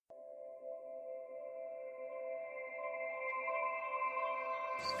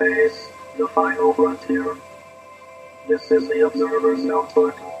Space, the final frontier. This is the Observer's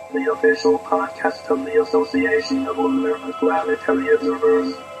Notebook, the official podcast of the Association of Lunar and Planetary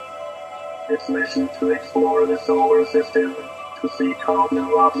Observers. Its mission to explore the solar system, to seek out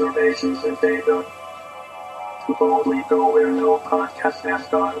new observations and data, to boldly go where no podcast has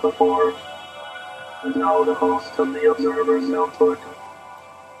gone before. And now the host of the Observer's Notebook,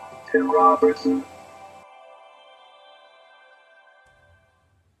 Tim Robertson.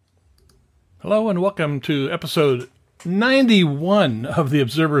 Hello and welcome to episode 91 of the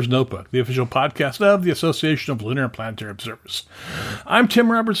Observer's Notebook, the official podcast of the Association of Lunar and Planetary Observers. I'm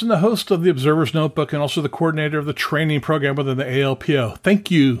Tim Robertson, the host of the Observer's Notebook and also the coordinator of the training program within the ALPO. Thank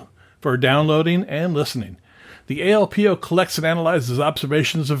you for downloading and listening. The ALPO collects and analyzes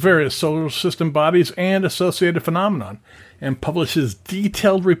observations of various solar system bodies and associated phenomena, and publishes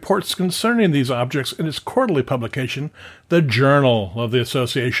detailed reports concerning these objects in its quarterly publication, the Journal of the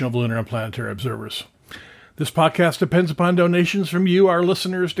Association of Lunar and Planetary Observers. This podcast depends upon donations from you, our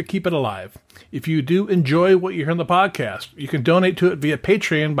listeners, to keep it alive. If you do enjoy what you hear on the podcast, you can donate to it via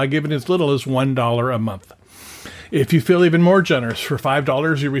Patreon by giving as little as $1 a month. If you feel even more generous, for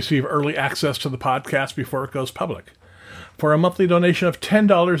 $5, you receive early access to the podcast before it goes public. For a monthly donation of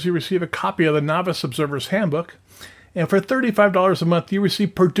 $10, you receive a copy of the Novice Observer's Handbook. And for $35 a month, you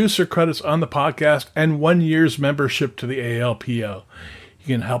receive producer credits on the podcast and 1 year's membership to the ALPO. You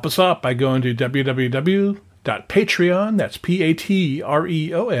can help us out by going to www.patreon, that's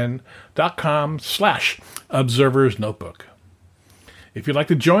patreon.com/observersnotebook. If you'd like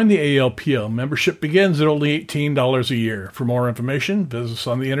to join the ALPO, membership begins at only $18 a year. For more information, visit us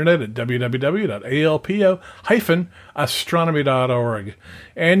on the internet at www.alpo-astronomy.org.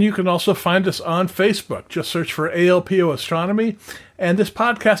 And you can also find us on Facebook. Just search for ALPO Astronomy. And this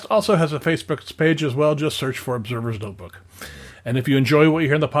podcast also has a Facebook page as well. Just search for Observer's Notebook. And if you enjoy what you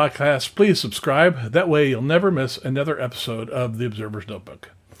hear in the podcast, please subscribe. That way you'll never miss another episode of the Observer's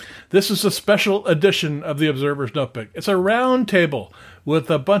Notebook. This is a special edition of the Observer's Notebook. It's a round table with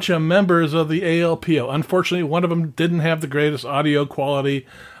a bunch of members of the ALPO. Unfortunately, one of them didn't have the greatest audio quality.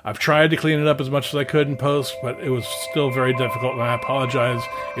 I've tried to clean it up as much as I could in post, but it was still very difficult, and I apologize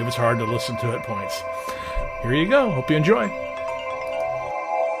if it's hard to listen to at points. Here you go. Hope you enjoy.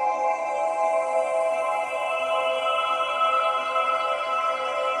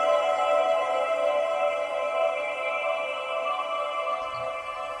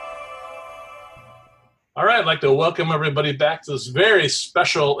 All right, I'd like to welcome everybody back to this very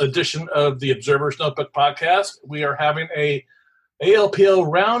special edition of the Observer's Notebook podcast. We are having a ALPO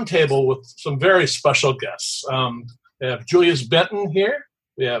roundtable with some very special guests. We have Julius Benton here.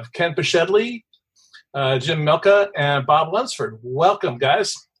 We have Ken Poshedley, Jim Mielke, and Bob Lunsford. Welcome,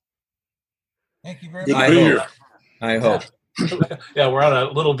 guys. Thank you very much. I hope. Yeah, we're on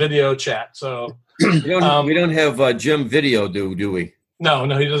a little video chat. So we don't have Jim video, do we? No,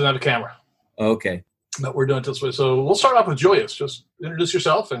 he doesn't have a camera. Okay. But we're doing it this way. So we'll start off with Julius. Just introduce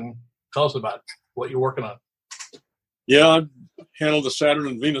yourself and tell us about what you're working on. Yeah, I handle the Saturn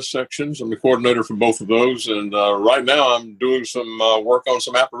and Venus sections. I'm the coordinator for both of those. And right now I'm doing some work on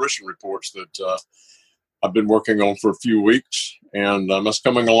some apparition reports that I've been working on for a few weeks. And that's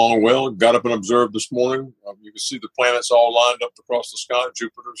coming along well. Got up and observed this morning. You can see the planets all lined up across the sky.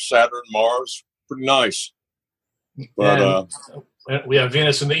 Jupiter, Saturn, Mars. Pretty nice. But we have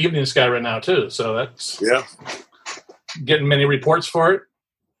Venus in the evening sky right now, too. So that's getting many reports for it.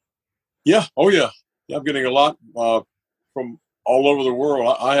 Yeah. Oh, yeah. I'm getting a lot from all over the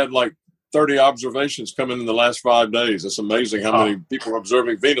world. I had like 30 observations come in the last 5 days. It's amazing how many people are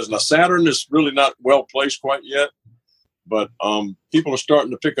observing Venus. Now, Saturn is really not well placed quite yet, but people are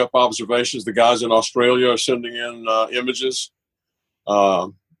starting to pick up observations. The guys in Australia are sending in images,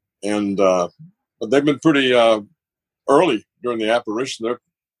 but they've been pretty early during the apparition. They're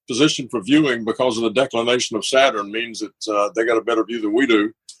positioned for viewing because of the declination of Saturn means that they got a better view than we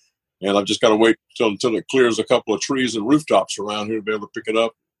do. And I've just got to wait until it clears a couple of trees and rooftops around here to be able to pick it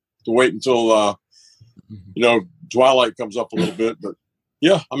up. To wait until twilight comes up a little bit. But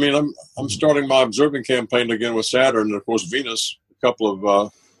yeah, I mean, I'm starting my observing campaign again with Saturn and of course Venus. A couple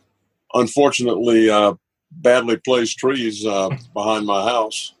of unfortunately badly placed trees behind my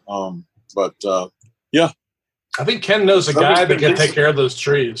house. Yeah. I think Ken knows a guy that can take care of those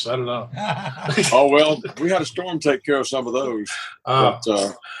trees. I don't know. Oh, well, we had a storm take care of some of those. But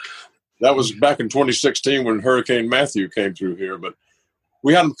that was back in 2016 when Hurricane Matthew came through here. But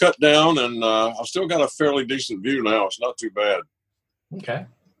we had them cut down, and I've still got a fairly decent view now. It's not too bad. Okay,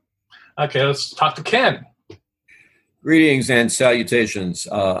 let's talk to Ken. Greetings and salutations.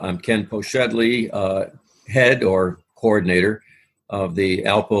 I'm Ken Poshedley, head or coordinator of the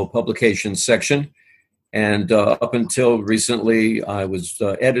Alpo Publications section. And up until recently, I was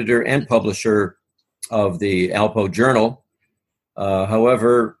editor and publisher of the Alpo Journal.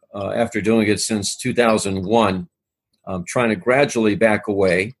 However, after doing it since 2001, I'm trying to gradually back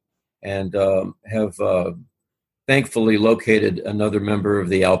away and have thankfully located another member of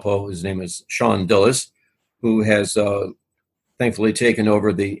the Alpo. His name is Sean Dulles, who has thankfully taken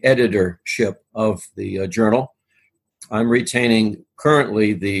over the editorship of the journal. I'm retaining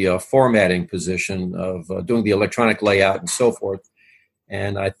currently the formatting position of doing the electronic layout and so forth.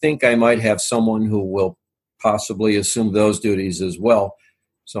 And I think I might have someone who will possibly assume those duties as well.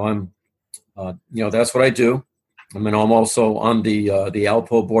 So I'm, that's what I do. I'm also on the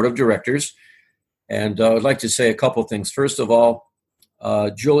Alpo Board of Directors. And I'd like to say a couple things. First of all,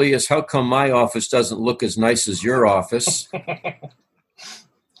 Julius, how come my office doesn't look as nice as your office?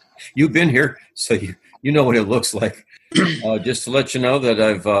 You've been here, so you know what it looks like. Just to let you know that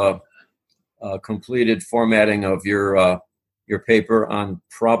I've completed formatting of your paper on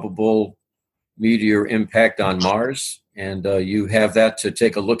probable meteor impact on Mars, and you have that to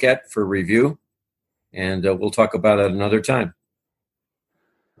take a look at for review, and we'll talk about it another time.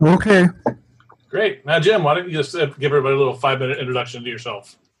 Okay. Great. Now, Jim, why don't you just give everybody a little 5-minute introduction to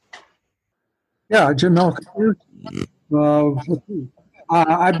yourself? Yeah, Jim Melchior.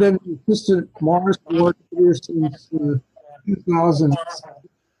 I've been assistant Mars coordinator since 2000,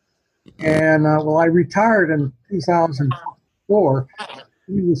 and I retired in 2004.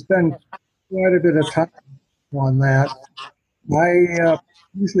 We spend quite a bit of time on that. I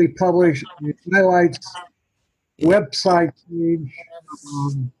usually publish highlights website page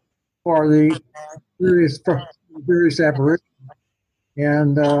for the various apparitions,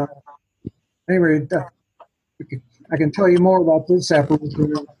 and anyway. I can tell you more about this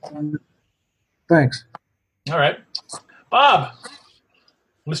apparition. Thanks. All right. Bob,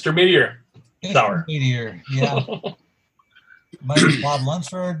 Mr. Meteor. Mr. Meteor, yeah. My name is Bob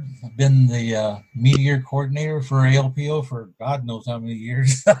Lunsford. I've been the Meteor coordinator for ALPO for God knows how many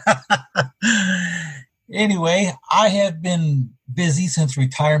years. Anyway, I have been busy since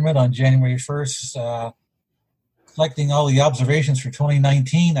retirement on January 1st, collecting all the observations for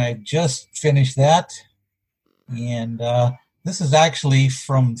 2019. I just finished that. And this is actually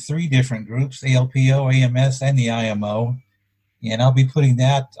from 3 different groups, ALPO, AMS, and the IMO. And I'll be putting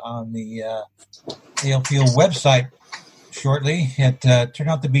that on the ALPO website shortly. It turned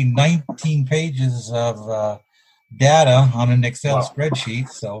out to be 19 pages of data on an Excel spreadsheet.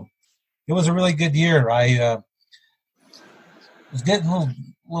 So it was a really good year. I was getting a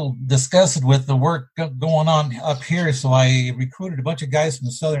little disgusted with the work going on up here. So I recruited a bunch of guys from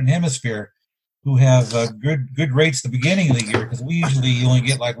the Southern Hemisphere who have good rates at the beginning of the year, because we usually only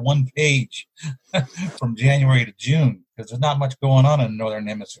get like 1 page from January to June, because there's not much going on in the Northern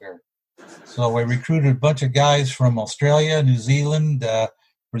Hemisphere. So I recruited a bunch of guys from Australia, New Zealand,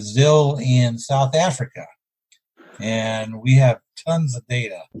 Brazil, and South Africa. And we have tons of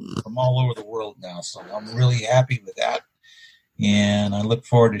data from all over the world now, so I'm really happy with that. And I look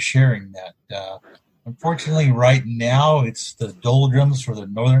forward to sharing that. Unfortunately, right now, it's the doldrums for the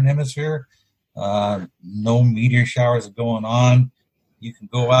Northern Hemisphere. No meteor showers are going on. You can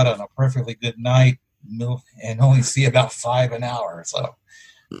go out on a perfectly good night and only see about 5 an hour. So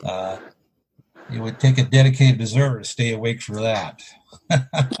it would take a dedicated observer to stay awake for that.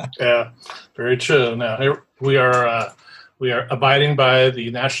 Yeah, very true. Now here we are abiding by the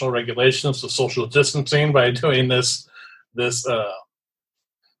national regulations of social distancing by doing this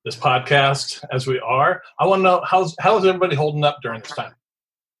podcast as we are. I want to know how is everybody holding up during this time?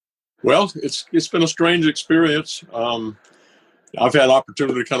 Well, it's been a strange experience. I've had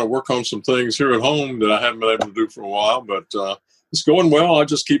opportunity to kind of work on some things here at home that I haven't been able to do for a while, but it's going well. I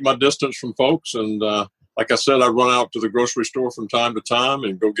just keep my distance from folks, and like I said, I run out to the grocery store from time to time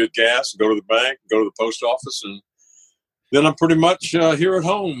and go get gas, go to the bank, go to the post office, and then I'm pretty much here at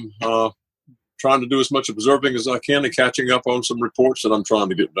home, trying to do as much observing as I can and catching up on some reports that I'm trying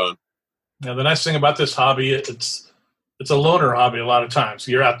to get done. Now, the nice thing about this hobby, it's a loner hobby a lot of times.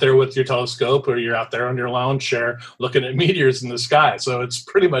 You're out there with your telescope, or you're out there on your lounge chair looking at meteors in the sky. So it's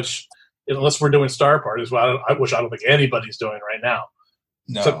pretty much, unless we're doing star parties, which I don't think anybody's doing right now.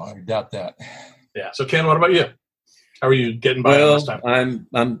 No, so, I doubt that. Yeah. So Ken, what about you? How are you getting by this time?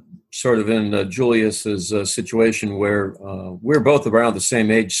 I'm sort of in Julius's situation where we're both around the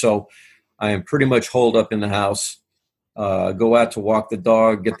same age. So I am pretty much holed up in the house, go out to walk the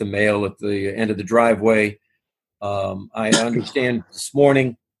dog, get the mail at the end of the driveway. I understand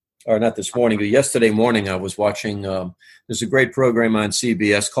yesterday morning I was watching, there's a great program on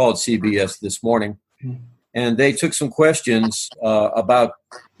CBS called CBS This Morning. and they took some questions about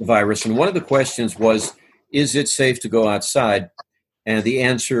the virus. And one of the questions was, is it safe to go outside? And the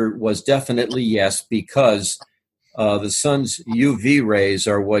answer was definitely yes, because the sun's UV rays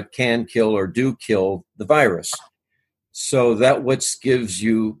are what can kill or do kill the virus. So that what gives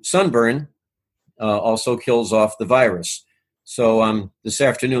you sunburn also kills off the virus. So this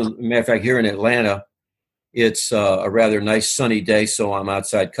afternoon, matter of fact, here in Atlanta, it's a rather nice sunny day, so I'm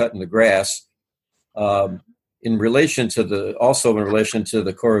outside cutting the grass. In relation to the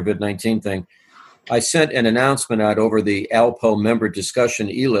COVID-19 thing, I sent an announcement out over the ALPO member discussion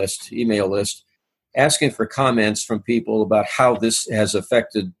email list, asking for comments from people about how this has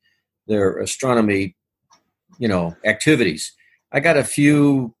affected their astronomy, activities. I got a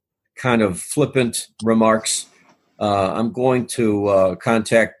few kind of flippant remarks. I'm going to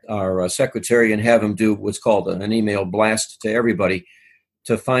contact our secretary and have him do what's called an email blast to everybody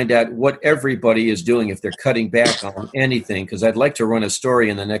to find out what everybody is doing if they're cutting back on anything, because I'd like to run a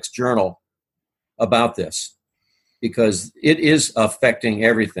story in the next journal about this, because it is affecting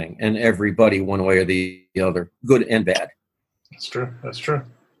everything and everybody one way or the other, good and bad. That's true. That's true.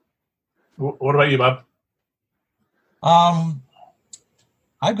 What about you, Bob?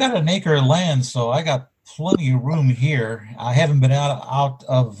 I've got an acre of land, so I got plenty of room here. I haven't been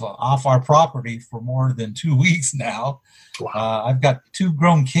off our property for more than 2 weeks now. Wow. I've got 2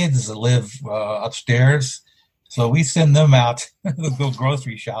 grown kids that live upstairs, so we send them out to go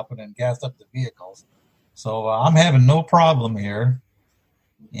grocery shopping and gas up the vehicles. So I'm having no problem here,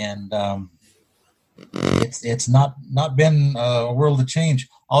 and it's not been a world of change.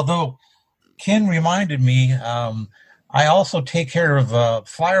 Although Ken reminded me, I also take care of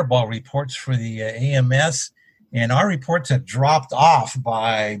fireball reports for the AMS, and our reports have dropped off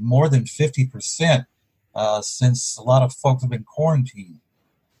by more than 50% since a lot of folks have been quarantined.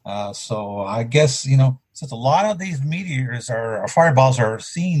 So I guess, since a lot of these meteors or fireballs are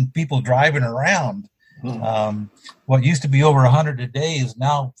seeing people driving around, what used to be over 100 a day is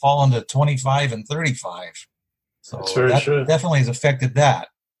now fallen to 25 and 35. So that definitely has affected that.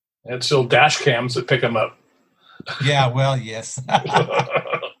 And still dash cams that pick them up. Yeah, well, yes. How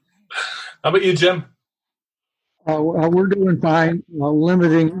about you, Jim? We're doing fine.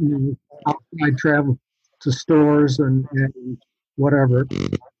 Limiting outside travel to stores and whatever,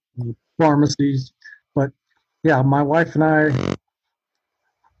 pharmacies. But yeah, my wife and I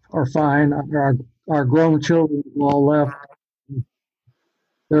are fine. Our grown children all left.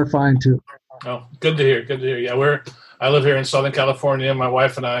 They're fine too. Oh, good to hear. Good to hear. Yeah, I live here in Southern California. My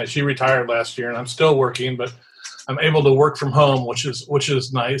wife and I, she retired last year, and I'm still working, but I'm able to work from home, which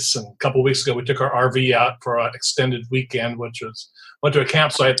is nice. And a couple of weeks ago, we took our RV out for an extended weekend, went to a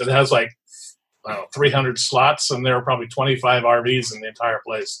campsite that has 300 slots, and there are probably 25 RVs in the entire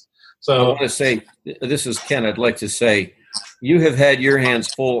place. So I want to say, this is Ken. I'd like to say, you have had your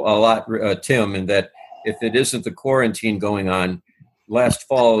hands full a lot, Tim, in that if it isn't the quarantine going on, last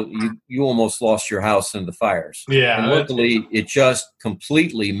fall you almost lost your house in the fires. Yeah, and luckily it just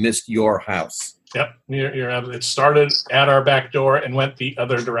completely missed your house. Yep, it started at our back door and went the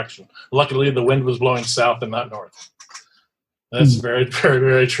other direction. Luckily, the wind was blowing south and not north. That's very, very,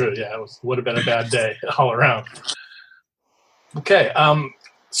 very true. Yeah, it would have been a bad day all around. Okay,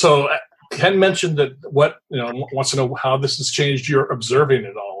 so Ken mentioned that wants to know how this has changed your observing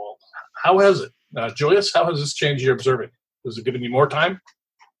it all. Well, how has it? Julius, how has this changed your observing? Is it giving you more time?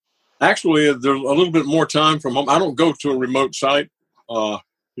 Actually, there's a little bit more time from home. I don't go to a remote site.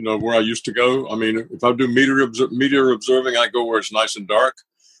 Where I used to go. I mean, if I do meteor observing, I go where it's nice and dark.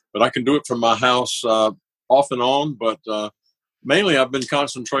 But I can do it from my house off and on. But mainly I've been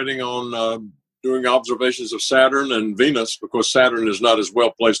concentrating on doing observations of Saturn and Venus, because Saturn is not as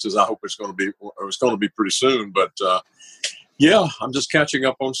well placed as I hope it's going to be, or it's going to be pretty soon. But I'm just catching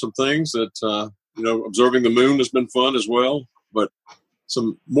up on some things that, observing the moon has been fun as well. But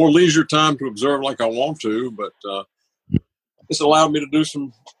some more leisure time to observe like I want to. But it's allowed me to do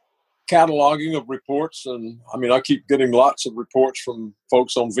some cataloging of reports. And I keep getting lots of reports from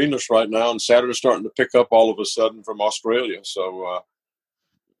folks on Venus right now, and Saturn is starting to pick up all of a sudden from Australia. So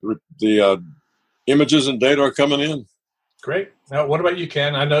the images and data are coming in. Great. Now, what about you,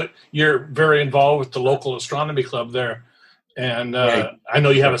 Ken? I know you're very involved with the local astronomy club there. And right. I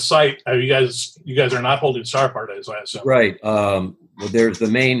know you have a site. You guys are not holding star parties, I assume. Right. Well, there's the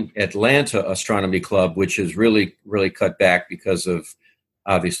main Atlanta Astronomy Club, which is really, really cut back because of,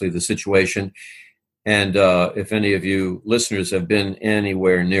 obviously, the situation. And if any of you listeners have been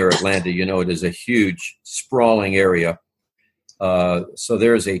anywhere near Atlanta, it is a huge, sprawling area. So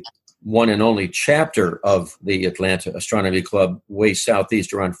there is a one and only chapter of the Atlanta Astronomy Club way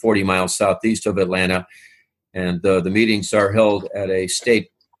southeast, around 40 miles southeast of Atlanta. And the meetings are held at a state.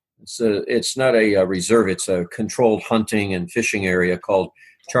 It's not a reserve. It's a controlled hunting and fishing area called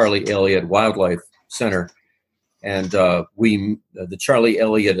Charlie Elliott Wildlife Center. And the Charlie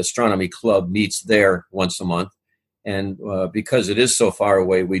Elliott Astronomy Club meets there once a month. And because it is so far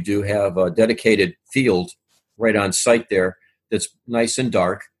away, we do have a dedicated field right on site there that's nice and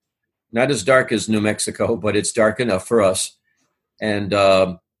dark. Not as dark as New Mexico, but it's dark enough for us. And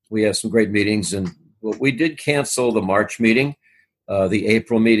we have some great meetings. And we did cancel the March meeting. The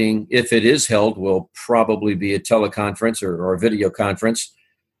April meeting, if it is held, will probably be a teleconference or a video conference.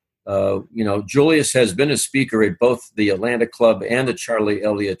 Julius has been a speaker at both the Atlanta Club and the Charlie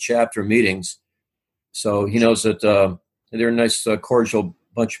Elliott chapter meetings. So he knows that they're a nice, cordial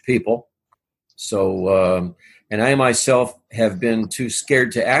bunch of people. So, and I myself have been too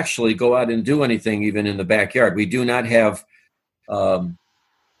scared to actually go out and do anything, even in the backyard. We do not have,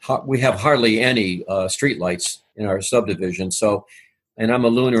 we have hardly any streetlights in our subdivision. So, and I'm a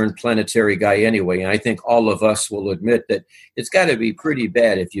lunar and planetary guy anyway, and I think all of us will admit that it's got to be pretty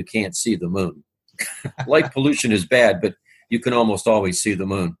bad if you can't see the moon. Light pollution is bad, but you can almost always see the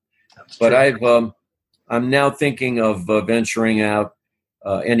moon. But I'm now thinking of venturing out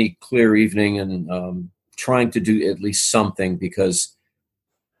any clear evening and trying to do at least something, because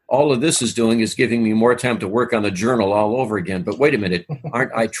all of this is doing is giving me more time to work on the journal all over again. But wait a minute,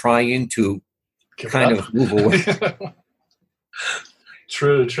 aren't I trying to kind of move away?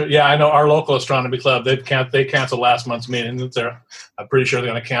 True. Yeah, I know our local astronomy club, they canceled last month's meeting. I'm pretty sure they're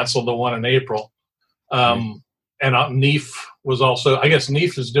going to cancel the one in April. And NEAF was also, I guess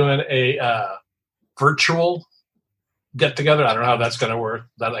NEAF is doing a virtual get-together. I don't know how that's going to work.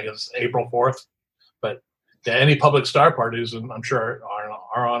 That, I guess, April 4th. But yeah, any public star parties, I'm sure,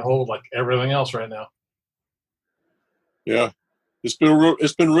 are on hold like everything else right now. Yeah. It's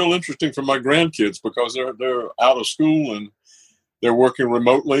been real interesting for my grandkids, because they're out of school and they're working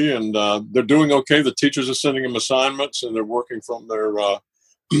remotely, and they're doing okay. The teachers are sending them assignments, and they're working from their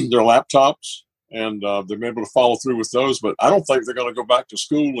laptops, and they've been able to follow through with those. But I don't think they're going to go back to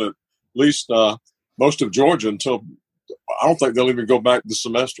school, at least most of Georgia, until I don't think they'll even go back this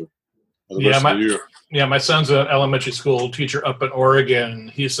semester. The rest of the year. Yeah, my son's an elementary school teacher up in Oregon.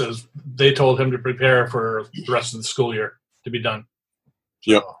 He says they told him to prepare for the rest of the school year to be done.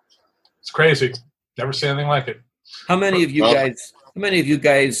 Yep. So, it's crazy. Never seen anything like it. How many of you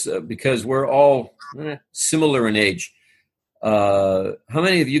guys, because we're all similar in age, how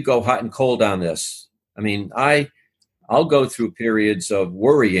many of you go hot and cold on this? I mean, I'll go through periods of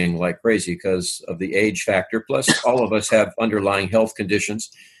worrying like crazy because of the age factor. Plus, all of us have underlying health conditions.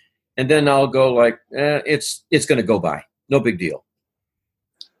 And then I'll go like, it's going to go by. No big deal.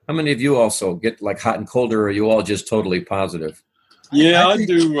 How many of you also get like hot and cold, or are you all just totally positive? Yeah, I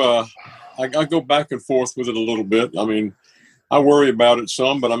do. I go back and forth with it a little bit. I mean, I worry about it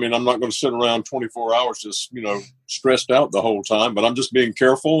some, but I mean, I'm not going to sit around 24 hours just, stressed out the whole time. But I'm just being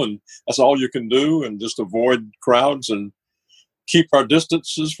careful, and that's all you can do, and just avoid crowds and keep our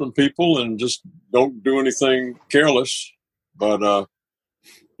distances from people, and just don't do anything careless. But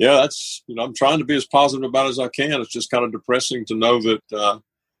yeah, that's, I'm trying to be as positive about it as I can. It's just kind of depressing to know that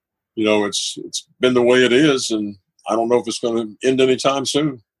it's been the way it is, and I don't know if it's going to end anytime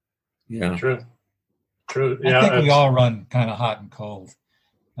soon. Yeah, true. Yeah, I think we all run kind of hot and cold.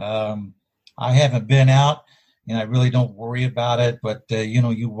 I haven't been out, and I really don't worry about it. But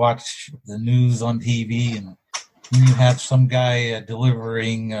you watch the news on TV, and you have some guy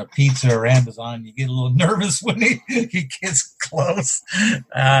delivering pizza or Amazon. You get a little nervous when he gets close.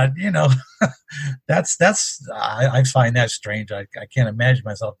 That's I find that strange. I can't imagine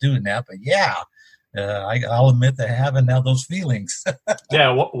myself doing that. But yeah. I'll admit that I haven't now those feelings.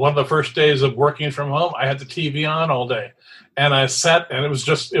 Yeah, one of the first days of working from home, I had the TV on all day, and I sat, and it was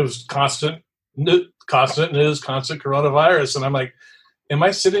constant news, constant coronavirus, and I'm like, am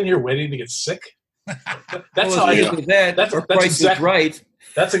I sitting here waiting to get sick? That's how I feel. That's exactly right.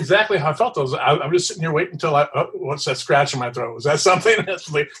 That's exactly how I felt. I'm just sitting here waiting until what's that scratch in my throat? Was that something?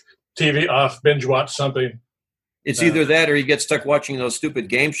 That's like TV off, binge watch something. It's either that or you get stuck watching those stupid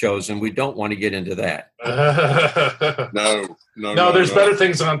game shows, and we don't want to get into that. No. There's better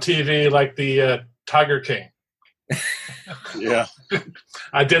things on TV, like the Tiger King. Yeah.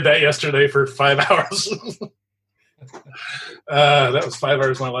 I did that yesterday for 5 hours. That was 5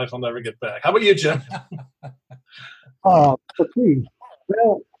 hours of my life I'll never get back. How about you, Jim? Well,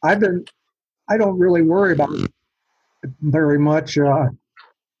 I don't really worry about it very much.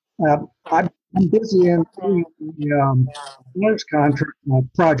 I'm busy in the Mars contract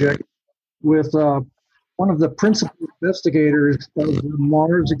project with one of the principal investigators of the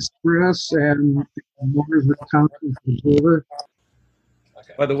Mars Express and Mars Reconnaissance Observer.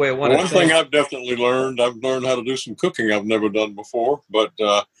 By the way, I want One thing I've definitely learned how to do some cooking I've never done before, but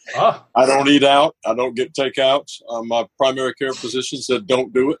I don't eat out. I don't get takeouts. My primary care physician said,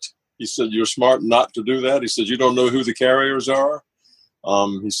 don't do it. He said, you're smart not to do that. He said, you don't know who the carriers are.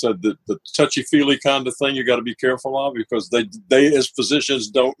 He said that the touchy-feely kind of thing you got to be careful of because they as physicians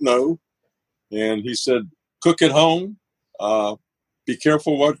don't know. And he said, cook at home. Be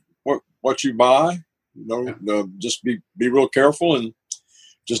careful what you buy. Just be real careful and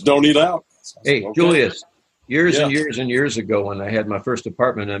just don't eat out. Hey, okay. Julius, years and years ago when I had my first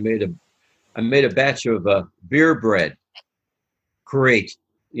apartment, I made a batch of beer bread. Great.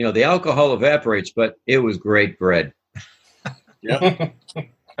 The alcohol evaporates, but it was great bread. Yeah.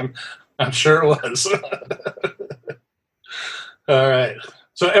 I'm sure it was. All right.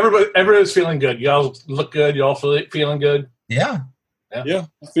 So everybody's feeling good. Y'all look good. Y'all feeling good? Yeah. Yeah.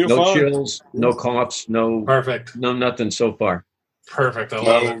 I feel no fine. Chills, no coughs, no Perfect. No nothing so far. Perfect. I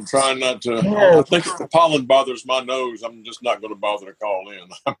love it. I'm trying not to. I think if the pollen bothers my nose, I'm just not going to bother to call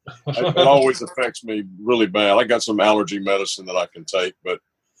in. It always affects me really bad. I got some allergy medicine that I can take, but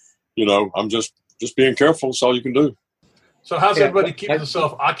I'm just being careful. That's all you can do. So how's everybody keeping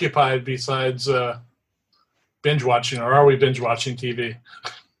themselves occupied besides binge watching, or are we binge watching TV?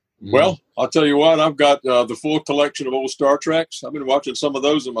 Well, I'll tell you what. I've got the full collection of old Star Treks. I've been watching some of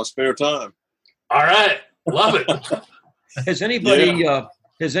those in my spare time. All right, love it. Has anybody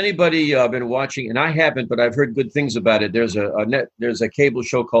been watching? And I haven't, but I've heard good things about it. There's a cable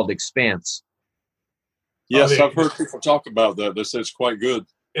show called Expanse. Yes, I've heard people talk about that. They say it's quite good.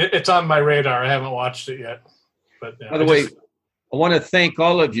 It's on my radar. I haven't watched it yet. But by the way, I want to thank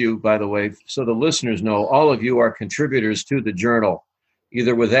all of you, by the way, so the listeners know, all of you are contributors to the journal,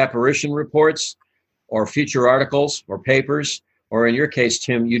 either with apparition reports or feature articles or papers, or in your case,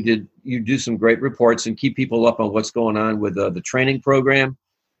 Tim, you do some great reports and keep people up on what's going on with the training program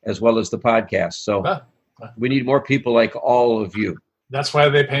as well as the podcast. So we need more people like all of you. That's why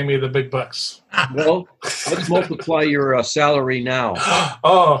they pay me the big bucks. Well, let's multiply your salary now.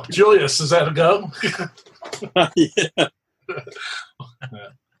 Oh, Julius, is that a go? Yeah.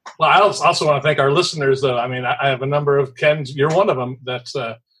 Well, I also want to thank our listeners, though. I mean, I have a number of Ken's. You're one of them that's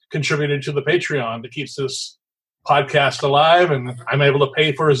contributed to the Patreon that keeps this podcast alive, and I'm able to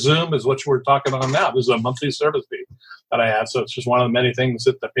pay for a Zoom, is what we're talking on now. This is a monthly service fee that I have, so it's just one of the many things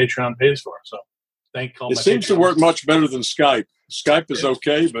that the Patreon pays for. So, thank you. It seems to work much better than Skype. Skype is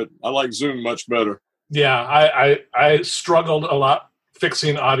okay, but I like Zoom much better. Yeah, I struggled a lot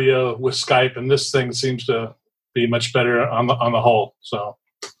fixing audio with Skype, and this thing seems to be much better on the whole. So,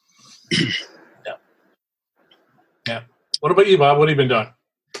 yeah. What about you, Bob? What have you been doing?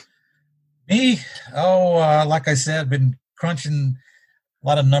 Me? Like I said, I've been crunching a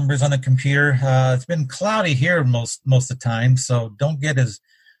lot of numbers on the computer. It's been cloudy here most of the time, so don't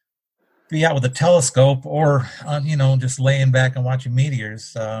be out with a telescope or just laying back and watching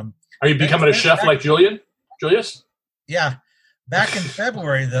meteors. Are you becoming a chef like Julius? Yeah. Back in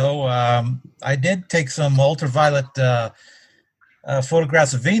February, though, I did take some ultraviolet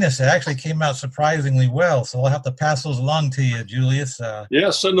photographs of Venus. It actually came out surprisingly well, so I'll have to pass those along to you, Julius. Yeah,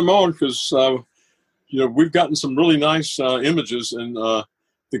 send them on because we've gotten some really nice images, and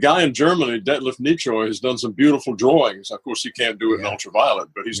the guy in Germany, Detlef Nietzsche, has done some beautiful drawings. Of course, he can't do it in ultraviolet,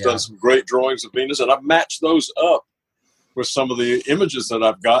 but he's done some great drawings of Venus, and I've matched those up with some of the images that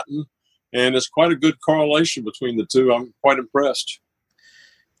I've gotten. And it's quite a good correlation between the two. I'm quite impressed.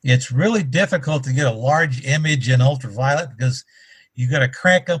 It's really difficult to get a large image in ultraviolet because you got to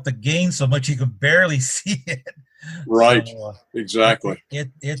crank up the gain so much you can barely see it. Right. So, exactly.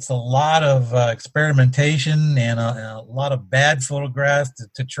 It's a lot of experimentation and a lot of bad photographs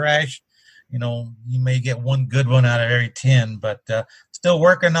to trash. You may get one good one out of every 10, but still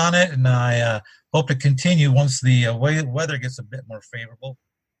working on it. And I hope to continue once the weather gets a bit more favorable.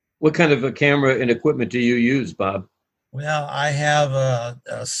 What kind of a camera and equipment do you use, Bob? Well, I have a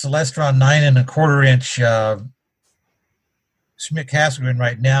Celestron 9 1/4 inch Schmidt Cassegrain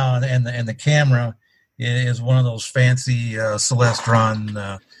right now, and the camera is one of those fancy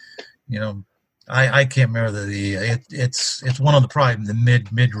Celestron. I can't remember it's one of probably the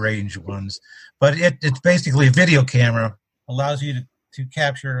mid range ones, but it's basically a video camera. Allows you to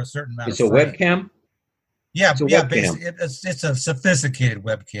capture a certain amount. It's a webcam. Yeah, it's a webcam. It's a sophisticated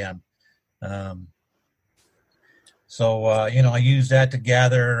webcam. So I use that to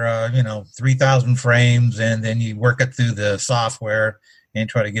gather 3,000 frames, and then you work it through the software and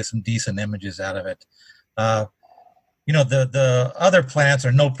try to get some decent images out of it. The other plants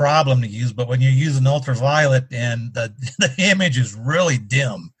are no problem to use, but when you're using ultraviolet and the image is really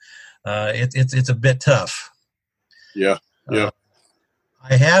dim, it's a bit tough. Yeah.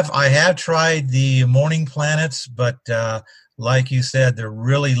 I have tried the morning planets, but like you said, they're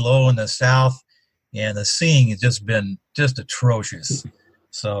really low in the south, and the seeing has just been atrocious.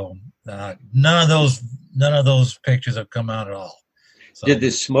 So none of those pictures have come out at all. So, Did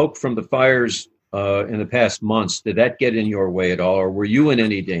the smoke from the fires in the past months, did that get in your way at all, or were you in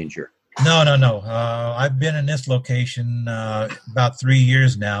any danger? No. I've been in this location about 3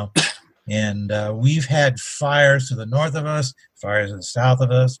 years now, and we've had fires to the north of us, fires to the south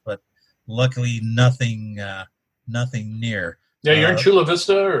of us, but luckily nothing near. Yeah, you're in Chula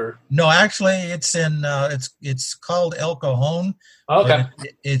Vista, or no? Actually, it's in it's called El Cajon. okay.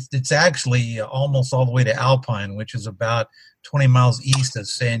 It's actually almost all the way to Alpine, which is about 20 miles east of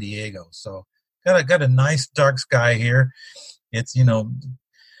San Diego. So got a nice dark sky here. It's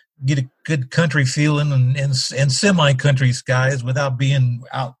get a good country feeling and semi-country skies without being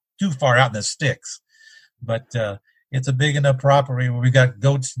out too far out in the sticks. But it's a big enough property where we got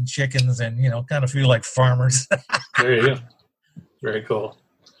goats and chickens and kind of feel like farmers. There you go. Very cool.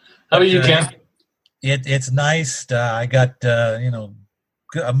 How about you, Ken? It's nice. I got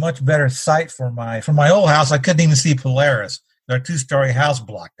a much better sight for my old house. I couldn't even see Polaris. Our 2-story house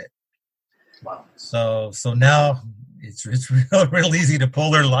blocked it. Wow. So now it's real easy to pull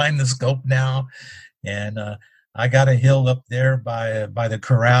their line the scope now, and I got a hill up there by the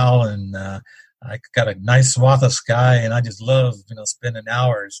corral, and I got a nice swath of sky, and I just love spending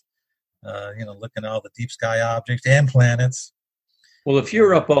hours looking at all the deep sky objects and planets. Well, if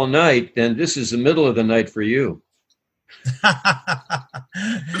you're up all night, then this is the middle of the night for you. I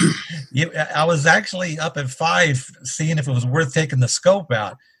was actually up at 5 seeing if it was worth taking the scope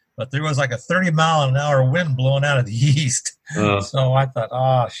out, but there was like a 30-mile-an-hour wind blowing out of the east. So I thought,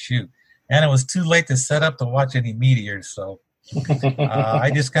 oh, shoot. And it was too late to set up to watch any meteors. So I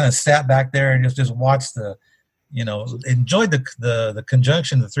just kind of sat back there and just watched enjoyed the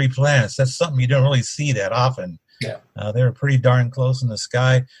conjunction of the 3 planets. That's something you don't really see that often. Yeah. They were pretty darn close in the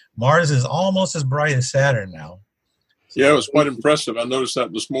sky. Mars is almost as bright as Saturn now. Yeah, it was quite impressive. I noticed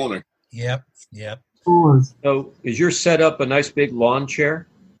that this morning. Yep. So is your setup a nice big lawn chair?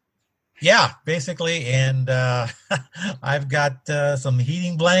 Yeah, basically. And I've got some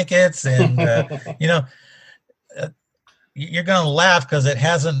heating blankets and, you're going to laugh because it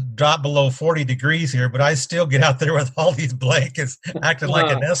hasn't dropped below 40 degrees here, but I still get out there with all these blankets acting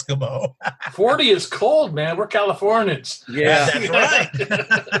like an Eskimo. 40 is cold, man. We're Californians. Yeah. That's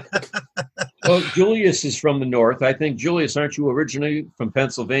right. Well, Julius is from the north. I think, Julius, aren't you originally from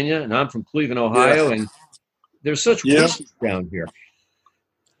Pennsylvania? And I'm from Cleveland, Ohio. Yeah. And there's such winters down here.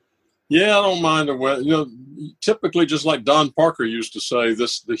 Yeah, I don't mind the weather. Typically, just like Don Parker used to say,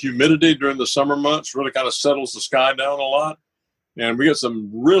 the humidity during the summer months really kind of settles the sky down a lot. And we get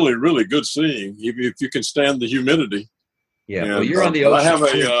some really, really good seeing if you can stand the humidity. Yeah, and, well, you're on the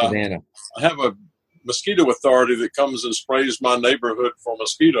ocean. I have a mosquito authority that comes and sprays my neighborhood for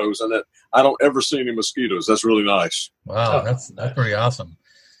mosquitoes, and I don't ever see any mosquitoes. That's really nice. Wow, that's pretty awesome.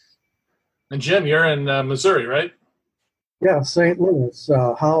 And Jim, you're in Missouri, right? Yeah, St. Louis.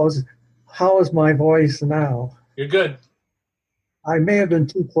 How is my voice now? You're good. I may have been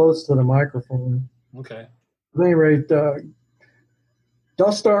too close to the microphone. Okay. At any rate,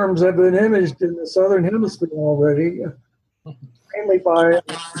 dust storms have been imaged in the southern hemisphere already, mainly by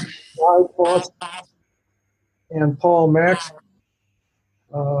Clive Foster and Paul Max.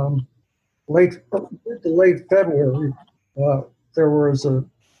 Late February, there was a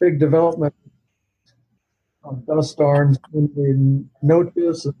big development of dust storms in the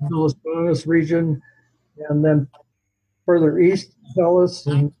Notus and Heliosponus region, and then further east, Hellas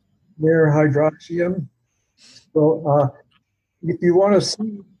and near Hydroxium. So if you want to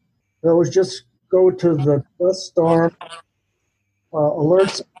see those, just go to the dust storm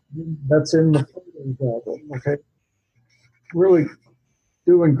alerts that's in the photos album, okay? Really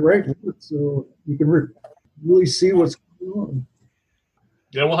doing great work, so you can really see what's going on.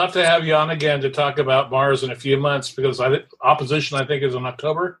 Yeah, we'll have to have you on again to talk about Mars in a few months because opposition, I think, is in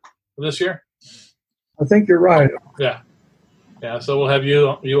October of this year. I think you're right. Yeah. So we'll have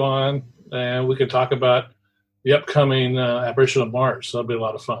you on, and we can talk about the upcoming apparition of Mars. So that'll be a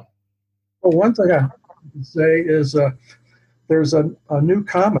lot of fun. Well, one thing I can say is there's a new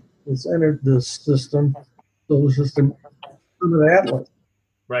comet that's entered the solar system, Comet Atlas.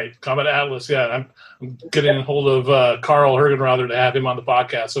 Right, Comet Atlas. Yeah, I'm getting a hold of Carl Hergenrother to have him on the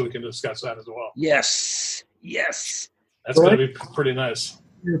podcast so we can discuss that as well. Yes. That's going to be pretty nice.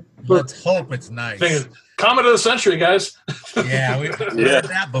 Let's hope it's nice. Comet of the century, guys. Yeah, we've heard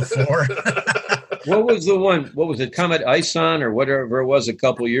that before. What was the one? What was it? Comet Ison or whatever it was a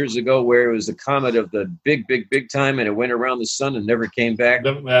couple years ago, where it was the comet of the big time, and it went around the sun and never came back.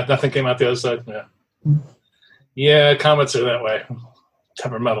 Nothing came out the other side. Yeah, comets are that way.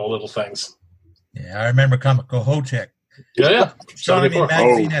 Temperamental little things. Yeah, I remember Comet Kohoutek. Yeah. Astronomy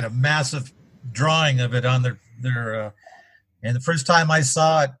magazine had a massive drawing of it on their and the first time I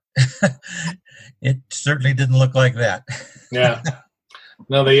saw it, it certainly didn't look like that. Yeah.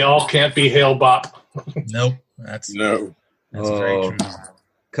 No, they all can't be Hale-Bopp. Nope. That's very true.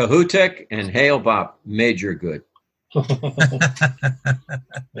 Kohoutek and Hale-Bopp, major good.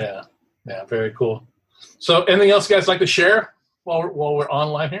 Yeah, very cool. So, anything else you guys like to share while we're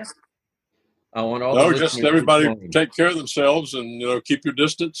online here? I want all just everybody take care of themselves and keep your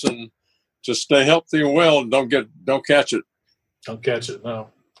distance and just stay healthy and well and don't catch it. Don't catch it. No.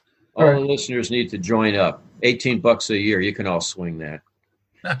 All the listeners need to join up. $18 a year, you can all swing that.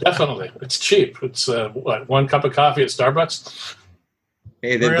 Definitely, it's cheap. It's one cup of coffee at Starbucks.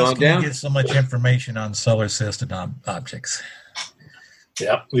 Hey, they've Where else gone can down. you get so much information on solar system objects?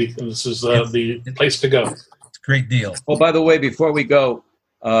 Yeah, this is the place to go. It's a great deal. Oh, by the way, before we go,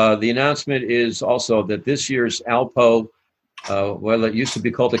 the announcement is also that this year's ALPO, it used to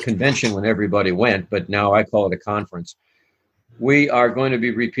be called a convention when everybody went, but now I call it a conference. We are going to be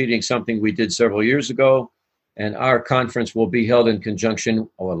repeating something we did several years ago, and our conference will be held in conjunction,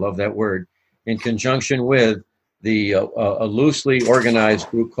 I love that word, in conjunction with the a loosely organized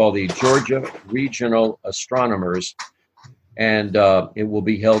group called the Georgia Regional Astronomers, and it will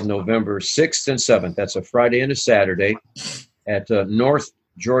be held November 6th and 7th. That's a Friday and a Saturday at North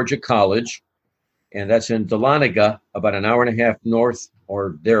Georgia College, and that's in Dahlonega, about an hour and a half north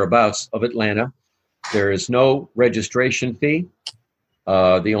or thereabouts of Atlanta. There is no registration fee.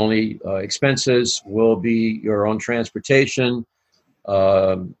 The only expenses will be your own transportation,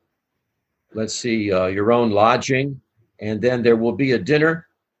 your own lodging, and then there will be a dinner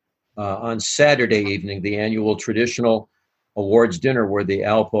on Saturday evening, the annual traditional awards dinner where the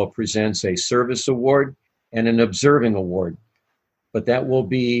ALPO presents a service award and an observing award. But that will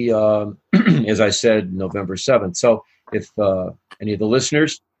be, as I said, November 7th. So if any of the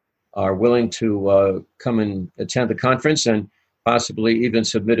listeners are willing to come and attend the conference and possibly even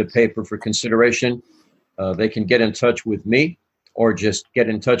submit a paper for consideration, they can get in touch with me or just get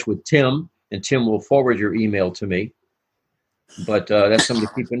in touch with Tim, and Tim will forward your email to me. But that's something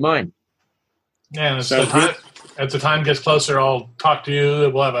to keep in mind. Yeah, and as the time gets closer, I'll talk to you.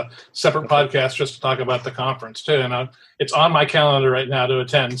 We'll have a separate podcast just to talk about the conference, too. And it's on my calendar right now to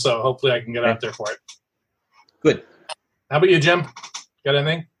attend, so hopefully I can get out there for it. Good. How about you, Jim? Got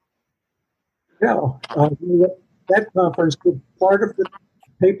anything? Yeah, that conference was part of the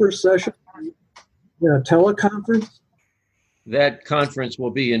paper session, teleconference. That conference will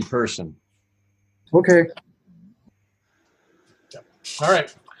be in person. Okay. All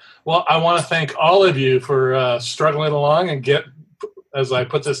right. Well, I want to thank all of you for struggling along and as I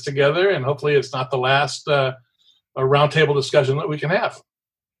put this together, and hopefully it's not the last a roundtable discussion that we can have.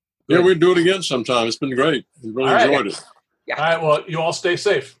 Yeah, we'll do it again sometime. It's been great. We really enjoyed it. Yeah. All right. Well, you all stay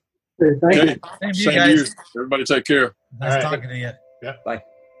safe. Okay, thank you. Same to you. Everybody take care. Nice talking to you. Yeah. Bye.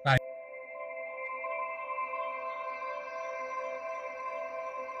 Bye.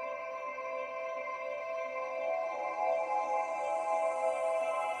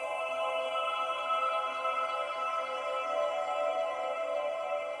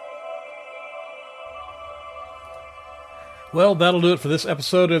 Well, that'll do it for this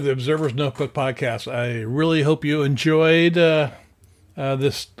episode of the Observer's Notebook podcast. I really hope you enjoyed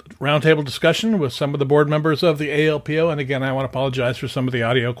this roundtable discussion with some of the board members of the ALPO. And again, I want to apologize for some of the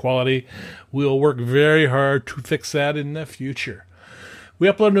audio quality. We'll work very hard to fix that in the future. We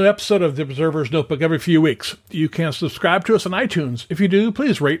upload a new episode of the Observer's Notebook every few weeks. You can subscribe to us on iTunes. If you do,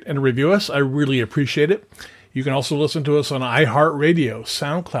 please rate and review us. I really appreciate it. You can also listen to us on iHeartRadio,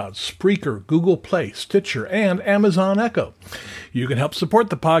 SoundCloud, Spreaker, Google Play, Stitcher, and Amazon Echo. You can help support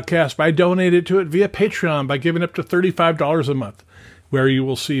the podcast by donating to it via Patreon by giving up to $35 a month, where you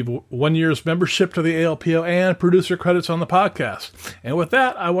will receive 1 year's membership to the ALPO and producer credits on the podcast. And with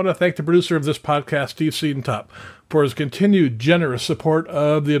that, I want to thank the producer of this podcast, Steve Seedentop, for his continued generous support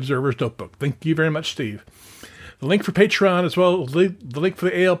of the Observer's Notebook. Thank you very much, Steve. The link for Patreon as well as the link for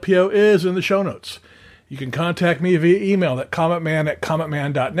the ALPO is in the show notes. You can contact me via email at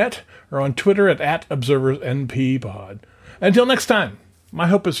cometman@cometman.net or on Twitter at ObserversNPPod. Until next time, my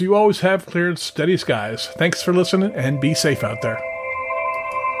hope is you always have clear and steady skies. Thanks for listening and be safe out there.